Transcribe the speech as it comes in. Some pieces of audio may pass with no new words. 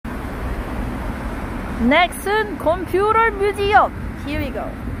Nexon Computer Museum. Here we go.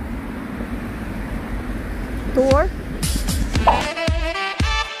 Door.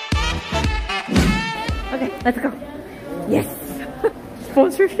 Okay, let's go. Yes.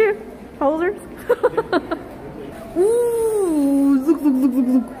 Sponsorship holders. Ooh,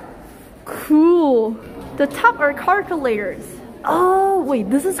 look. Cool. The top are calculators. Oh, wait,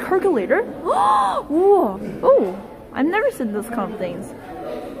 this is calculator? Whoa. Oh, I've never seen this kind of things.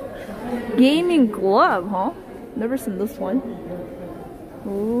 Gaming glove, huh? Never seen this one.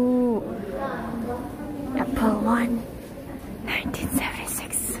 Ooh. Apple 1,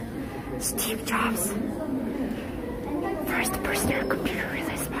 1976. Steve Jobs. First personal computer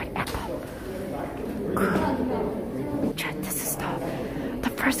released by Apple. Chat, this is the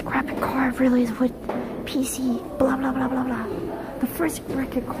first graphic card released with PC. Blah blah blah blah blah. The first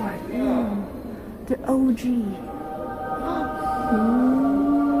graphic card. The OG.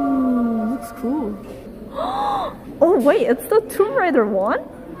 Ooh, looks cool. Oh wait, it's the Tomb Raider one?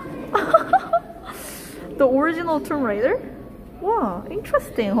 The original Tomb Raider? Wow,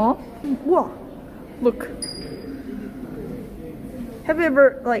 interesting, huh? Wow, look. Have you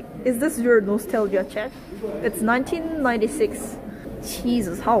ever, like, is this your nostalgia chat? It's 1996.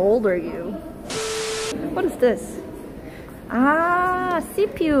 Jesus, how old are you? What is this? Ah,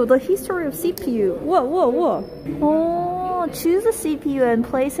 CPU, the history of CPU. Whoa. Oh, choose a CPU and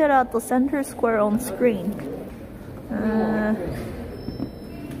place it at the center square on screen.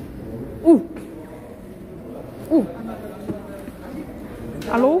 Ooh.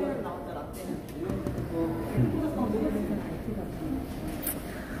 Hello?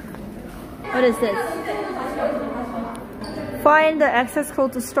 What is this? Find the access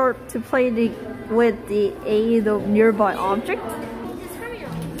code to start to play with the aid of nearby object.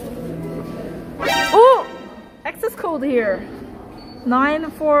 Oh! Access code here.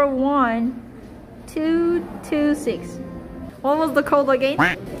 941226. What was the code again?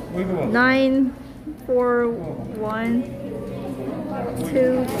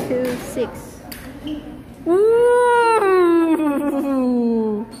 941226.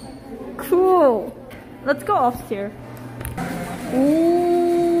 Ooh! Cool. Let's go upstairs.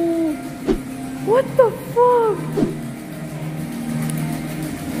 Ooh! What the fuck?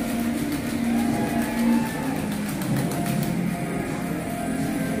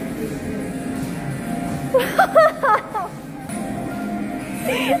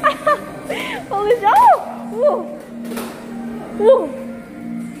 Holy shit! Whoa!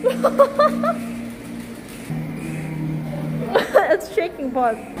 It's shaking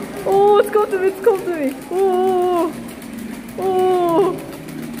bud. Oh, it's come to me, Oh.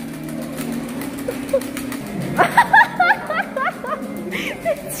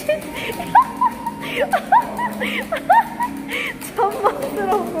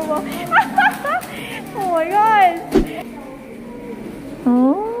 Oh my god.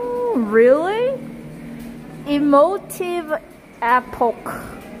 Oh, really? Emotive Epoch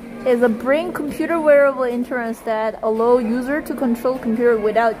is a brain computer wearable interface that allow user to control computer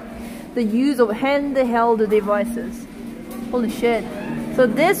without the use of handheld devices. Holy shit. So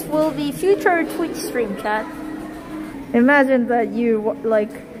this will be future Twitch stream, chat. Imagine that you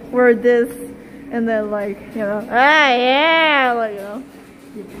like wear this and then like, you know, like, you know,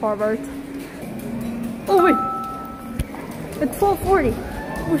 you pervert. Oh wait, it's 12:40.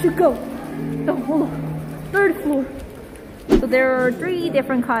 We should go. Oh, hold on. Third floor. So there are 3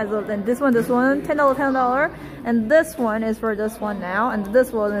 different kinds of them. This one, $10, and this one is for this one now, and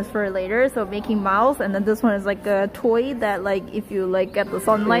this one is for later. So making mouse, and then this one is like a toy that, like, if you like get the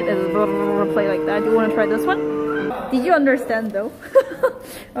sunlight, it will play like that. Do you want to try this one? Did you understand though?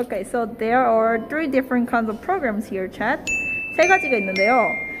 Okay, so there are 3 different kinds of programs here, chat. 3가지가 있는데요.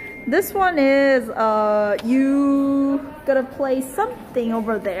 This one is you gotta play something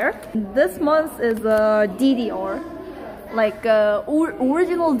over there. This month is DDR, like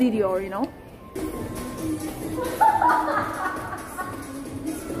original DDR, you know.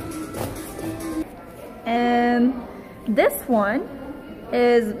 And this one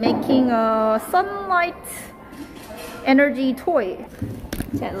is making a sunlight energy toy.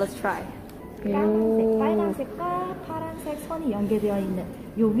 Yeah, let's try. 빨간색과 파란색 선이 연계되어 있는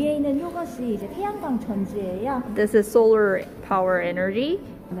요 위에 있는 요것이 이제 태양광 전지예요. This is solar power energy.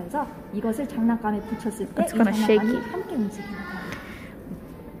 그러면서 이것을 장난감에 붙였을 때 이 장난감이 함께 움직입니다.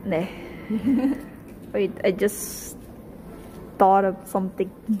 네. Wait, I just thought of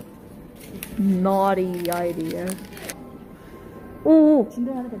something naughty idea. 오!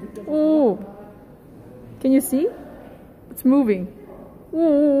 진동하는 거 느껴져요? 오! Can you see? It's moving.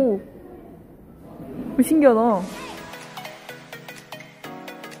 오! 신기하다.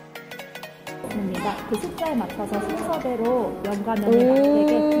 그 숫자에 맞춰서 순서대로 연관면을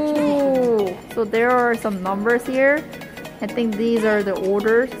맞게 붙여주시면 So there are some numbers here. I think these are the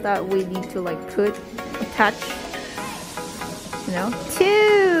orders that we need to like put, attach. You know,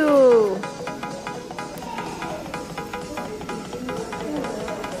 2.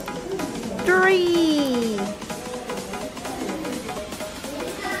 Three.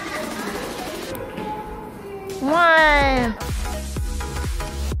 1.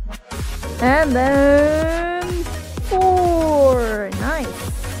 And then 4. Nice.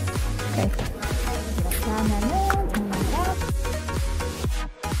 Okay. 이렇게 하면은 정말로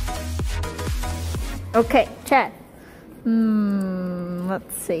Okay, chat.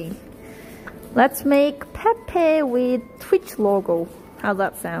 Let's see. Let's make Pepe with Twitch logo. How's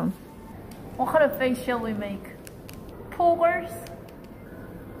that sound? What kind of face shall we make? Poggers?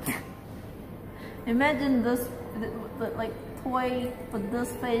 Imagine this, like, toy with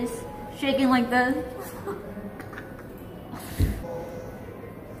this face shaking like this.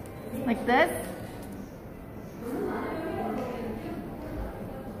 Like this.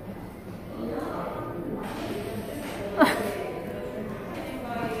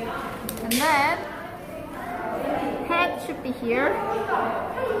 And then head should be here.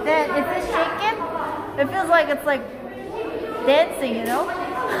 Then if it's shaking, it feels like it's like dancing, you know?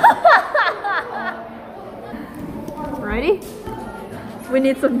 Ready? We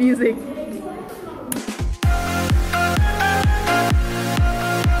need some music.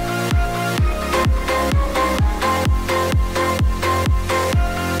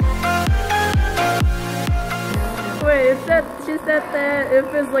 Wait, she said that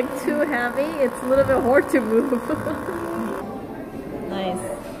if it's like too heavy, it's a little bit hard to move. Nice.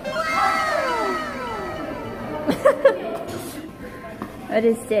 What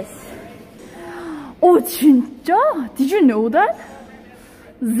is this? Oh, 진짜? Did you know that?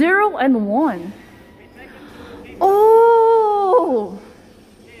 0 and 1. Oh!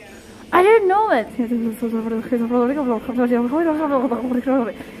 I didn't know it.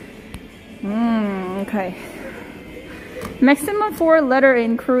 Okay. Maximum 4 letter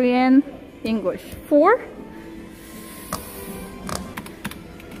in Korean, English. 4?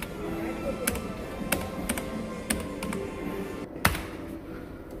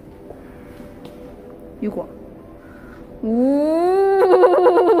 Yuggie. Ooh,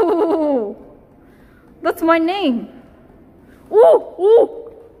 that's my name. Ooh, ooh.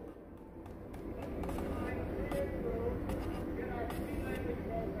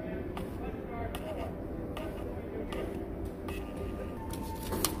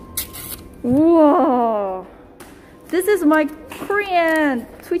 Whoa. This is my Korean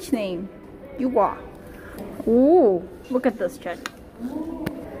Twitch name. Yuggie. Ooh, look at this, chat.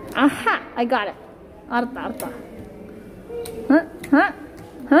 Aha, I got it. 알았다. Huh?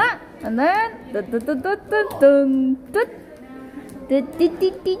 And then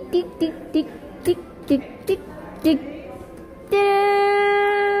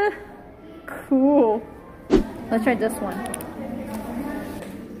cool. Let's try this one.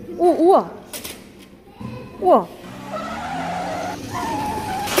 Oh, 우와.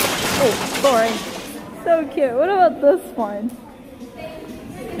 Oh, sorry. So cute. What about this one?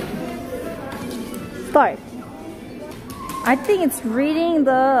 Start. I think it's reading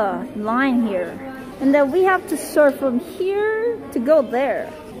the line here. And then we have to surf from here to go there.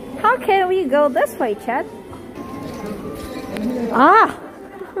 How can we go this way, chat? Ah!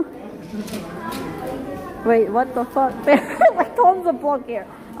 Wait, what the fuck? There are like tons of block here.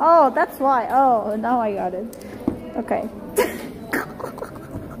 Oh, that's why. Oh, now I got it. Okay.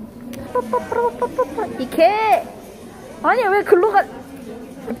 이케! 아니, 왜 글로 가?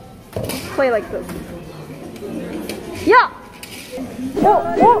 Play like this. 야!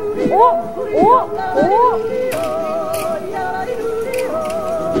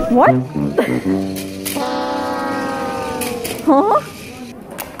 What? Huh?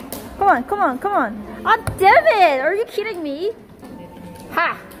 Come on. Ah, damn it! Are you kidding me?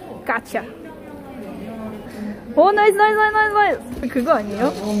 Ha! Gotcha. 오, 나이스. 그거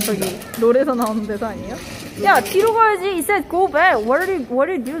아니에요? 저기 노래에서 나오는 대사 아니에요? 야, 뒤로 가야지. It said go back. What are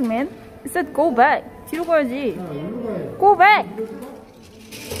you doing, man? It said go back. 뒤로 가야지. Go back.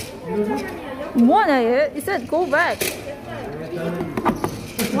 뭐하냐 얘? It said go back.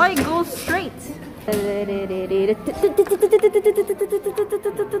 Why go straight?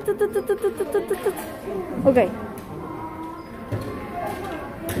 Okay.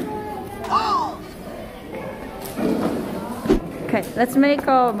 Okay, let's make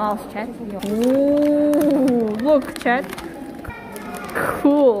a mouse, chat. Ooh, look, chat.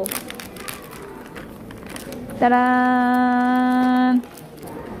 Cool. Ta-da!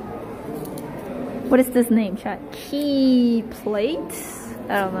 What is this name, chat? Key plate?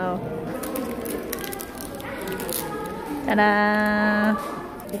 I don't know. Ta-da!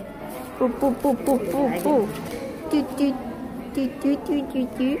 Boop, boop, boop, boop, boop, boop. Do, do, do, do, do, do,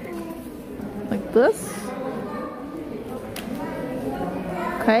 do. Like this.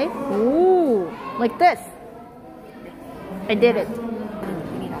 Okay. Ooh, like this. I did it.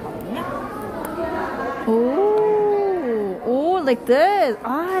 Ooh, ooh, like this.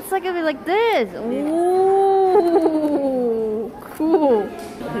 Ah, it's like gonna be like this. Ooh, cool.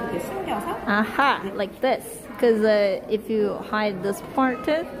 Aha, like this. Because if you hide this part,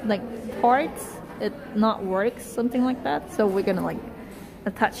 like parts, it not works, something like that. So we're gonna like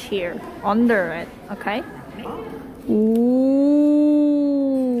attach here under it. Okay. Ooh.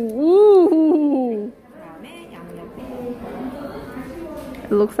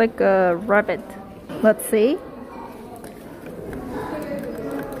 It looks like a rabbit. Let's see.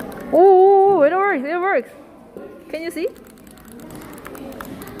 Oh, it works, it works. Can you see?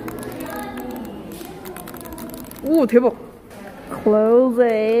 오, 대박. Close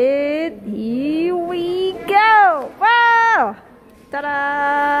it. Here we go. Wow.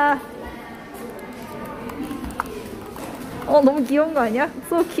 Ta-da. 너무 귀여운 거 아니야?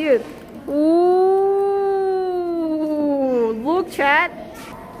 So cute. Ooh, look, chat.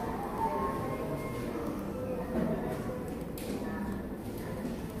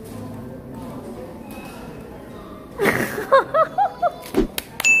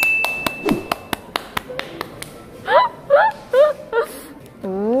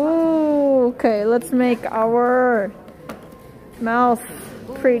 Ooh, okay, let's make our mouth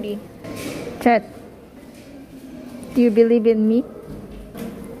pretty. Chat. Do you believe in me?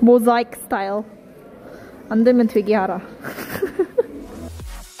 Mosaic style. 안 되면 되게 하라.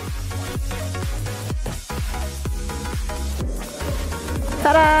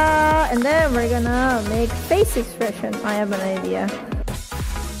 Ta-da! And then we're gonna make face expression. I have an idea.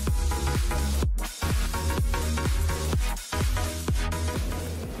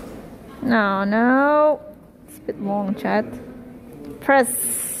 No, no. It's a bit long, chat. Press.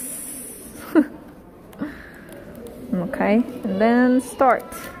 Okay, and then start.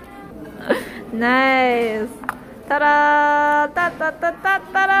 Nice. Ta-da!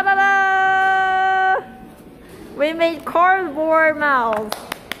 Ta-ta-ta-ta-ta-da-da-da! We made cardboard mouth.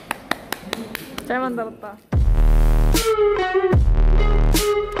 잘 만들었다.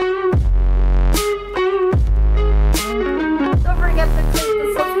 Don't forget to click the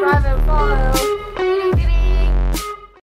subscribe and follow.